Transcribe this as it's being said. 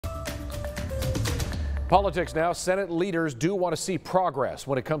Politics now. Senate leaders do want to see progress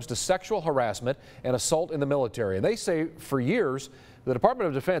when it comes to sexual harassment and assault in the military. And they say for years, the Department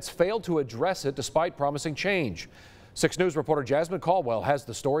of Defense failed to address it despite promising change. 6 News reporter Jasmine Caldwell has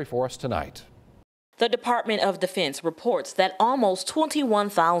the story for us tonight. The Department of Defense reports that almost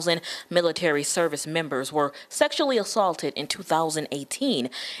 21,000 military service members were sexually assaulted in 2018.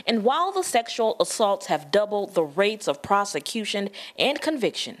 And while the sexual assaults have doubled, the rates of prosecution and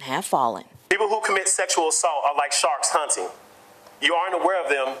conviction have fallen. People who commit sexual assault are like sharks hunting. You aren't aware of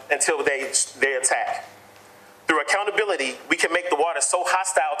them until they attack. Through accountability, we can make the water so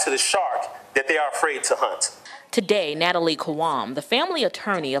hostile to the shark that they are afraid to hunt. Today, Natalie Kawam, the family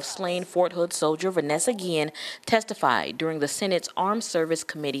attorney of slain Fort Hood soldier Vanessa Guillen, testified during the Senate's Armed Service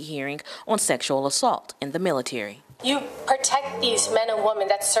Committee hearing on sexual assault in the military. You protect these men and women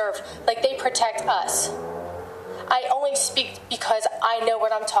that serve like they protect us. I only speak because I know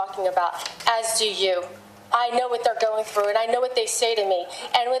what I'm talking about, as do you. I know what they're going through, and I know what they say to me.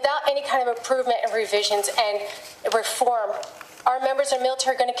 And without any kind of improvement and revisions and reform, our members of the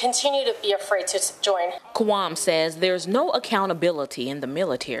military are going to continue to be afraid to join. Kawam says there's no accountability in the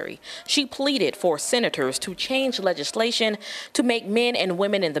military. She pleaded for senators to change legislation to make men and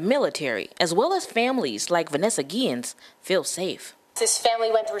women in the military, as well as families like Vanessa Guillen's, feel safe. This family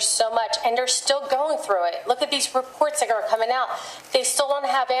went through so much, and they're still going through it. Look at these reports that are coming out. They still don't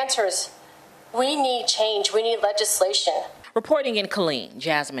have answers. We need change. We need legislation. Reporting in Killeen,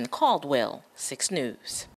 Jasmine Caldwell, 6 News.